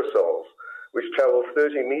aerosols, which travel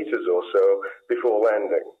 30 meters or so before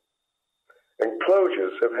landing. And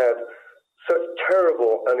closures have had such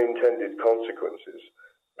terrible unintended consequences.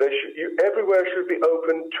 Everywhere should be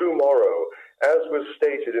open tomorrow, as was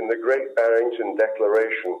stated in the Great Barrington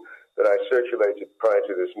Declaration that I circulated prior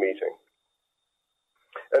to this meeting.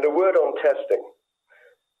 And a word on testing.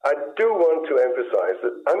 I do want to emphasize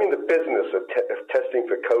that I'm in the business of testing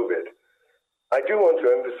for COVID. I do want to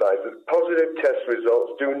emphasize that positive test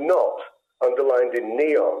results do not, underlined in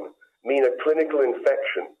neon, mean a clinical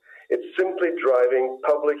infection. It's simply driving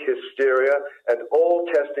public hysteria, and all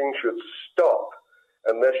testing should stop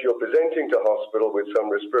unless you're presenting to hospital with some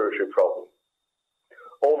respiratory problem.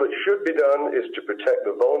 All that should be done is to protect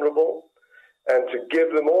the vulnerable and to give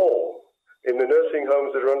them all, in the nursing homes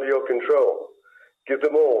that are under your control, give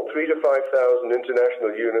them all 3,000 to 5,000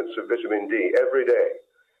 international units of vitamin D every day,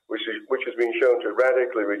 which has been shown to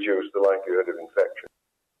radically reduce the likelihood of infection.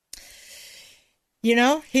 You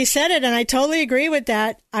know, he said it, and I totally agree with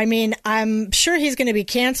that. I mean, I'm sure he's going to be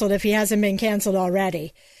canceled if he hasn't been canceled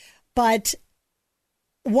already. But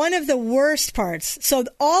one of the worst parts, so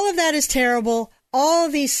all of that is terrible. All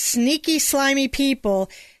of these sneaky, slimy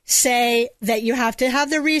people say that you have to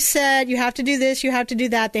have the reset, you have to do this, you have to do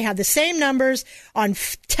that. They have the same numbers on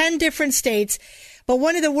 10 different states. But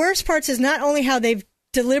one of the worst parts is not only how they've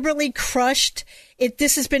deliberately crushed it.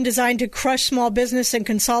 This has been designed to crush small business and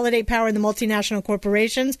consolidate power in the multinational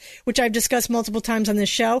corporations, which I've discussed multiple times on this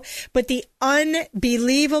show. But the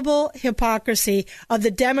unbelievable hypocrisy of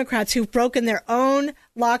the Democrats who've broken their own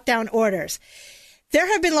lockdown orders. There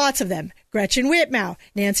have been lots of them. Gretchen Whitmer,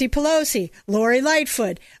 Nancy Pelosi, Lori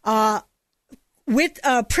Lightfoot,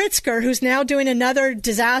 Pritzker, who's now doing another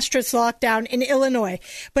disastrous lockdown in Illinois.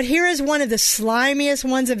 But here is one of the slimiest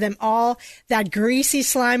ones of them all, that greasy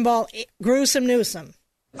slime ball, Gruesome Newsom.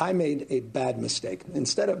 I made a bad mistake.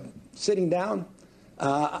 Instead of sitting down,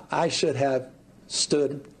 I should have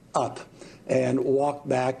stood up and walked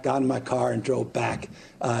back, got in my car, and drove back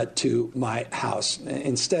to my house.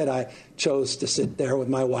 Instead, I chose to sit there with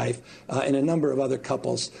my wife and a number of other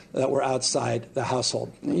couples that were outside the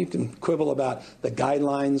household. And you can quibble about the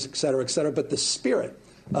guidelines, et cetera, but the spirit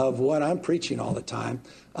of what I'm preaching all the time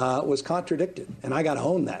was contradicted, and I got to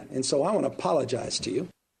own that. And so I want to apologize to you.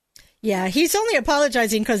 Yeah, he's only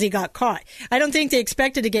apologizing because he got caught. I don't think they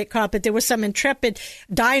expected to get caught, but there was some intrepid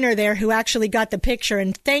diner there who actually got the picture,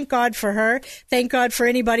 and thank God for her. Thank God for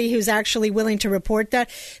anybody who's actually willing to report that.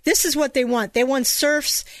 This is what they want. They want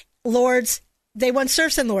serfs, lords. They want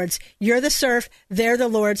serfs and lords. You're the serf, they're the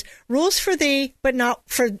lords. Rules for thee, but not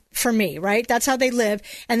for me, right? That's how they live.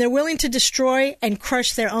 And they're willing to destroy and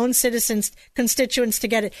crush their own citizens, constituents to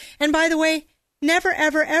get it. And by the way, never,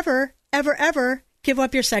 ever, ever, ever, ever give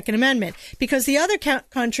up your Second Amendment, because the other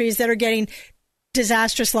countries that are getting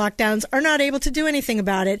disastrous lockdowns are not able to do anything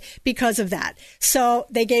about it because of that. So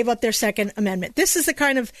they gave up their Second Amendment. This is the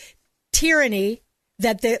kind of tyranny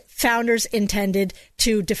that the founders intended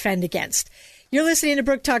to defend against. You're listening to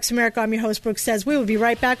Brooke Talks America. I'm your host, Brooke Says. We will be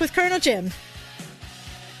right back with Colonel Jim.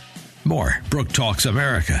 More Brooke Talks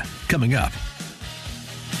America coming up.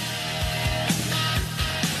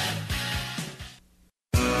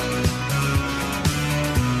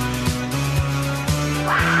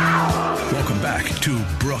 Welcome back to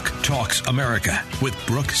Brooke Talks America with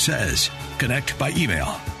Brooke Says. Connect by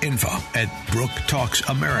email,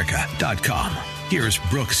 info@BrookeTalksAmerica.com. Here's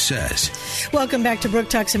Brooke Says. Welcome back to Brooke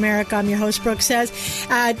Talks America. I'm your host, Brooke Says,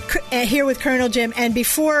 here with Colonel Jim. And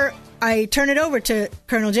before I turn it over to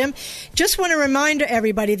Colonel Jim, just want to remind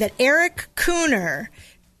everybody that Eric Cooner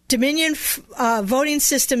Dominion Voting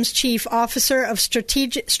Systems Chief Officer of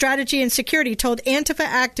Strategy and Security told Antifa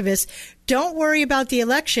activists, "Don't worry about the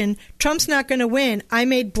election. Trump's not going to win. I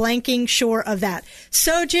made blanking sure of that."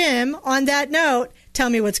 So, Jim, on that note, tell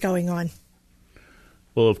me what's going on.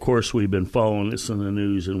 Well, of course, we've been following this in the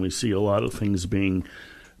news, and we see a lot of things being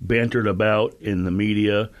bantered about in the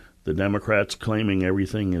media. The Democrats claiming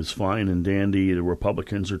everything is fine and dandy. The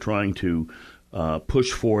Republicans are trying to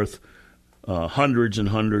push forth hundreds and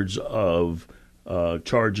hundreds of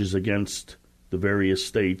charges against the various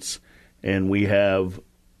states, and we have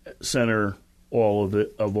center all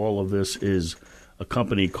of this is a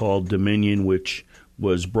company called Dominion, which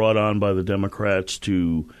was brought on by the Democrats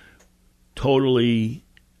to totally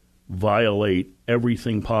violate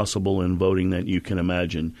everything possible in voting that you can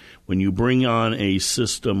imagine. When you bring on a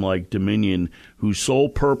system like Dominion, whose sole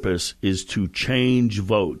purpose is to change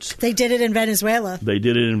votes. They did it in Venezuela. They've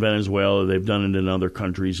done it in other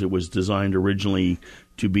countries. It was designed originally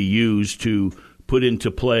to be used to put into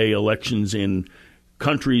play elections in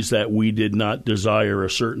countries that we did not desire a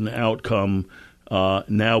certain outcome,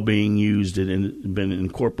 now being used and been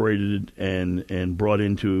incorporated and brought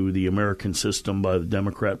into the American system by the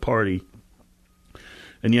Democrat Party.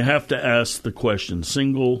 And you have to ask the question,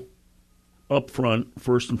 up front,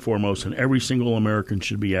 first and foremost, and every single American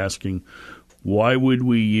should be asking, why would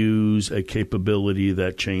we use a capability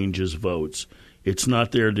that changes votes? It's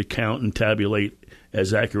not there to count and tabulate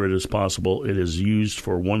as accurate as possible. It is used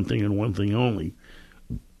for one thing and one thing only,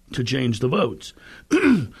 to change the votes.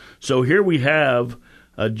 So here we have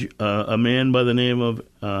a man by the name of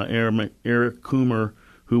Eric Coomer,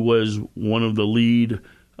 who was one of the lead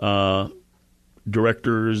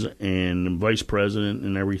directors and vice president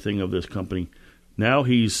and everything of this company. Now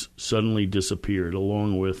he's suddenly disappeared,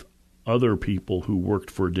 along with other people who worked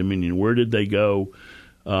for Dominion. Where did they go?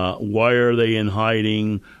 Why are they in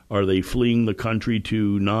hiding? Are they fleeing the country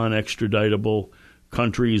to non-extraditable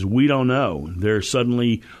countries? We don't know. They're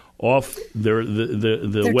suddenly off the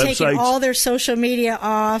They're websites. Taking all their social media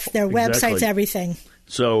off, their websites, everything.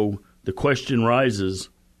 So the question rises,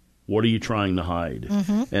 what are you trying to hide?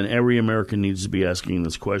 Mm-hmm. And every American needs to be asking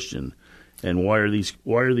this question. And why are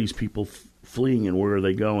these people fleeing, and where are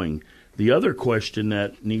they going? The other question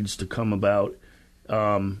that needs to come about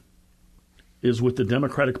is with the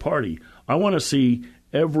Democratic Party. I want to see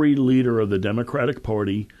every leader of the Democratic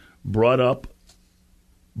Party brought up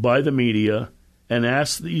by the media and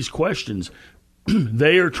ask these questions.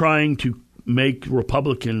 They are trying to make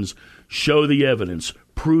Republicans show the evidence,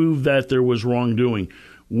 prove that there was wrongdoing.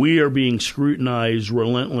 We are being scrutinized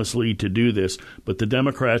relentlessly to do this, but the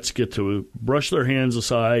Democrats get to brush their hands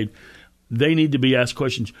aside. They need to be asked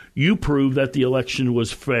questions. You prove that the election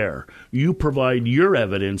was fair. You provide your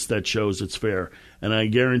evidence that shows it's fair. And I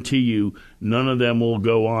guarantee you, none of them will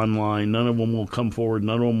go online. None of them will come forward.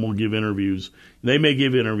 None of them will give interviews. They may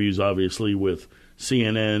give interviews, obviously, with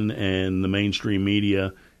CNN and the mainstream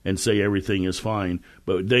media and say everything is fine.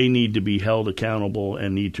 But they need to be held accountable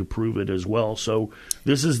and need to prove it as well. So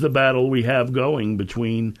this is the battle we have going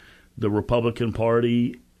between the Republican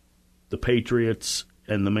Party, the Patriots,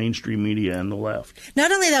 and the mainstream media and the left.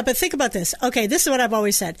 Not only that, but think about this. Okay, this is what I've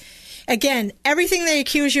always said. Again, everything they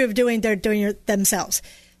accuse you of doing, they're doing it themselves.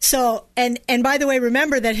 So, and by the way,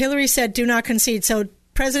 remember that Hillary said do not concede. So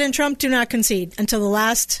President Trump, do not concede until the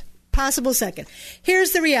last possible second.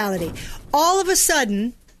 Here's the reality. All of a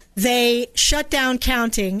sudden, they shut down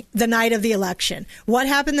counting the night of the election. What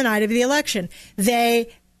happened the night of the election?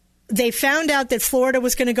 They found out that Florida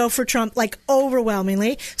was going to go for Trump, like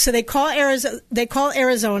overwhelmingly. So they call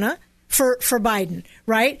Arizona for Biden,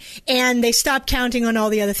 right? And they stopped counting on all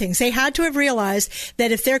the other things. They had to have realized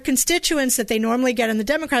that if their constituents that they normally get on the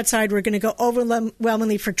Democrat side were going to go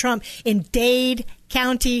overwhelmingly for Trump in Dade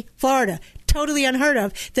County, Florida, totally unheard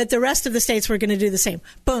of, that the rest of the states were going to do the same.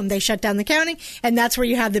 Boom, they shut down the counting, and that's where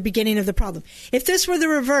you have the beginning of the problem. If this were the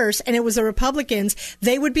reverse and it was the Republicans,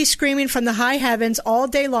 they would be screaming from the high heavens all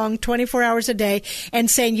day long, 24 hours a day,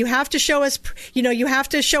 and saying, you have to show us, you have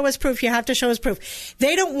to show us proof, you have to show us proof.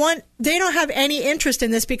 They don't have any interest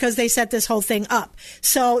in this because they set this whole thing up.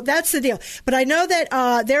 So that's the deal. But I know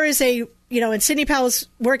that there is and Sidney Powell's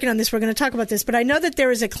working on this. We're going to talk about this. but I know that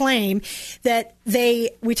there is a claim that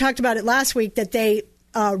we talked about it last week, that they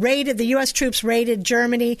the U.S. troops raided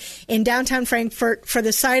Germany in downtown Frankfurt for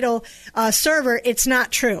the Seidel server. It's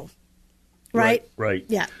not true. Right? Right.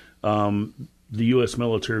 Yeah. The U.S.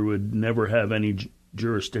 military would never have any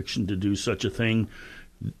jurisdiction to do such a thing.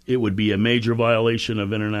 it would be a major violation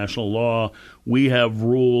of international law. We have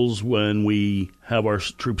rules when we have our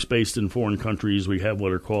troops based in foreign countries. We have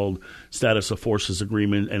what are called status of forces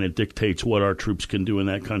agreement, and it dictates what our troops can do in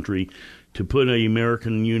that country. To put an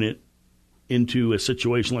American unit into a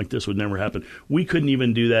situation like this would never happen. We couldn't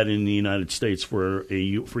even do that in the United States for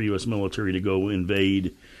U.S. military to go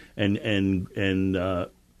invade and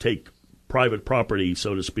take private property,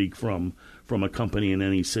 so to speak, from a company in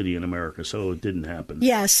any city in America. So it didn't happen.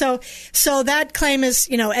 Yeah. So that claim is,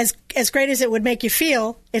 as great as it would make you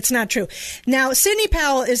feel, it's not true. Now, Sidney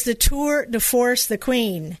Powell is the tour de force, the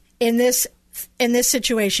queen in this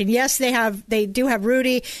situation. Yes, they do have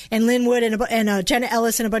Rudy and Linwood and Jenna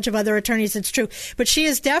Ellis and a bunch of other attorneys. It's true. But she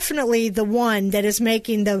is definitely the one that is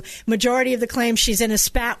making the majority of the claims. She's in a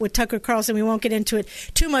spat with Tucker Carlson. We won't get into it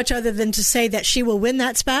too much other than to say that she will win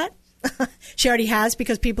that spat. She already has,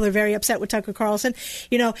 because people are very upset with Tucker Carlson.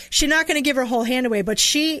 She's not going to give her whole hand away, but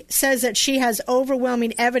she says that she has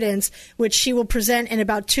overwhelming evidence, which she will present in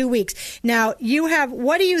about 2 weeks. Now,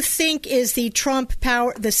 what do you think is the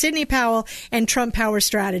Sidney Powell and Trump power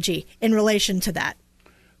strategy in relation to that?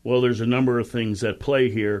 Well, there's a number of things at play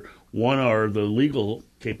here. One are the legal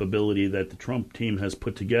capability that the Trump team has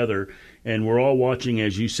put together, and we're all watching,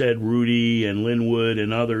 as you said, Rudy and Linwood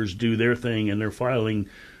and others do their thing, and they're filing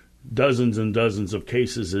dozens and dozens of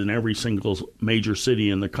cases in every single major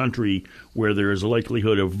city in the country where there is a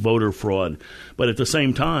likelihood of voter fraud. But at the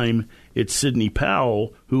same time, it's Sidney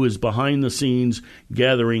Powell who is behind the scenes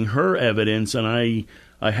gathering her evidence, and I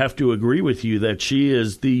have to agree with you that she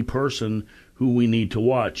is the person who we need to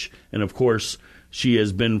watch. And, of course, she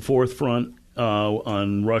has been forthfront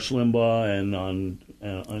on Rush Limbaugh and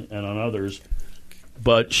on others.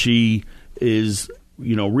 But she is,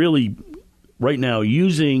 really right now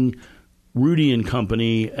using Rudy and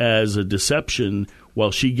company as a deception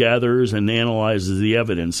while she gathers and analyzes the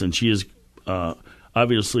evidence. And she has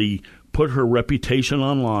obviously put her reputation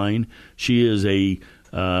online. She is a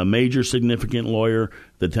major significant lawyer.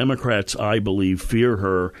 The Democrats, I believe, fear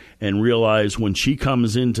her and realize when she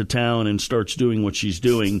comes into town and starts doing what she's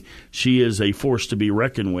doing, she is a force to be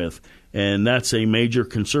reckoned with. And that's a major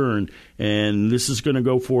concern. And this is going to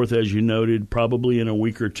go forth, as you noted, probably in a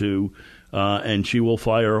week or two. And she will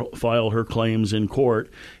file her claims in court,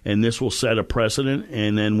 and this will set a precedent,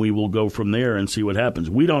 and then we will go from there and see what happens.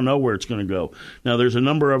 We don't know where it's going to go. Now, there's a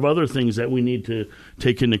number of other things that we need to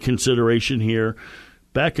take into consideration here.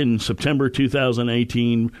 Back in September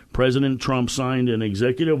 2018, President Trump signed an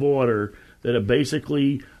executive order that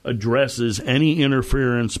basically addresses any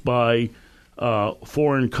interference by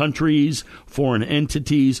foreign countries, foreign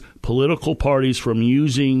entities, political parties from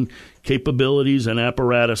using capabilities and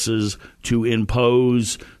apparatuses to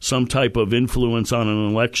impose some type of influence on an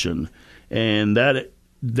election. And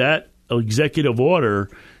that executive order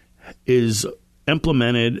is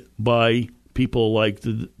implemented by people like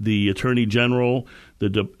the Attorney General,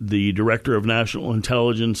 the Director of National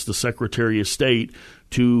Intelligence, the Secretary of State,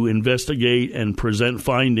 to investigate and present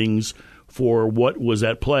findings for what was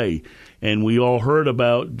at play. And we all heard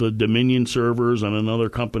about the Dominion servers on another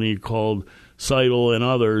company called Seidel and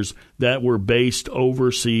others that were based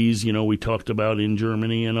overseas. We talked about in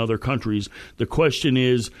Germany and other countries. The question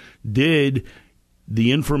is, did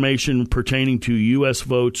the information pertaining to U.S.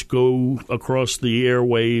 votes go across the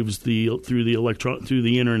airwaves, through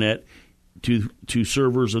the internet, to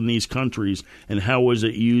servers in these countries, and how was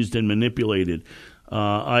it used and manipulated?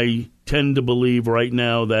 I tend to believe right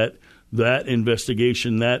now that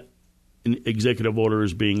investigation, that executive order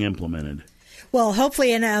is being implemented. Well,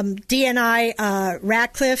 hopefully in DNI,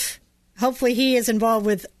 Ratcliffe, hopefully he is involved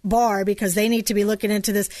with Barr, because they need to be looking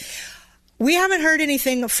into this. We haven't heard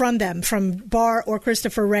anything from them, from Barr or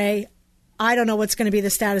Christopher Wray. I don't know what's going to be the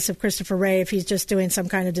status of Christopher Wray, if he's just doing some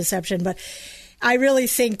kind of deception, but I really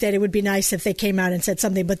think that it would be nice if they came out and said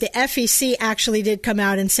something. But the FEC actually did come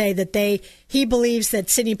out and say that he believes that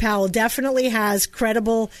Sidney Powell definitely has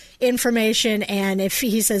credible information, and if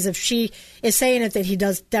she is saying it, that he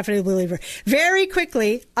does definitely believe her. Very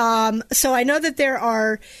quickly, so I know that there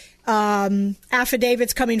are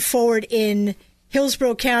affidavits coming forward in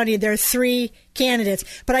Hillsborough County. There are 3 candidates.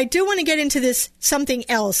 But I do want to get into this something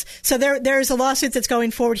else. So there's a lawsuit that's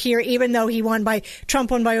going forward here, even though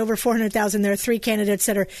Trump won by over 400,000. There are 3 candidates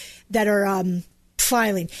that are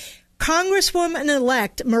filing.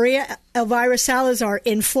 Congresswoman-elect Maria Elvira Salazar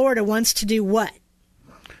in Florida wants to do what?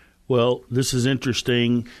 Well, this is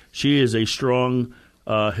interesting. She is a strong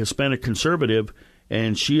Hispanic conservative,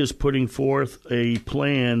 and she is putting forth a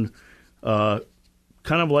plan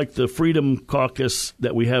kind of like the Freedom Caucus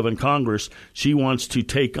that we have in Congress. She wants to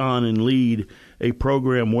take on and lead a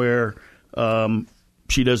program where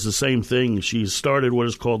she does the same thing. She's started what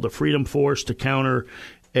is called the Freedom Force to counter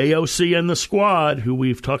AOC and the Squad, who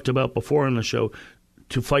we've talked about before on the show,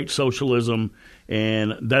 to fight socialism,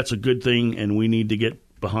 and that's a good thing, and we need to get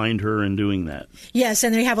behind her in doing that. Yes,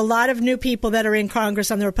 and they have a lot of new people that are in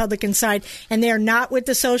Congress on the Republican side, and they're not with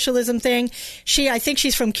the socialism thing. I think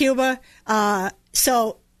she's from Cuba,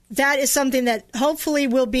 so that is something that hopefully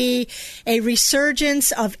will be a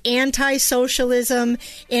resurgence of anti-socialism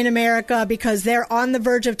in America, because they're on the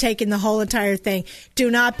verge of taking the whole entire thing.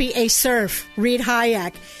 Do not be a serf. Read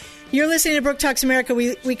Hayek. You're listening to Brooke Talks America.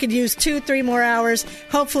 We could use 2-3 more hours.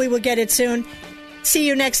 Hopefully we'll get it soon. See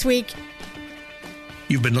you next week.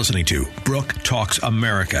 You've been listening to Brooke Talks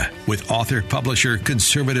America with author, publisher,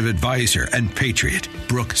 conservative advisor, and patriot,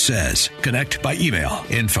 Brooke Says. Connect by email,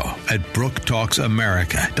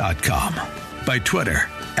 info@BrookeTalksAmerica.com. By Twitter,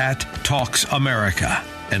 @TalksAmerica.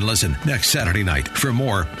 And listen next Saturday night for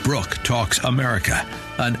more Brooke Talks America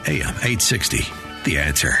on AM 860. The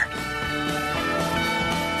Answer.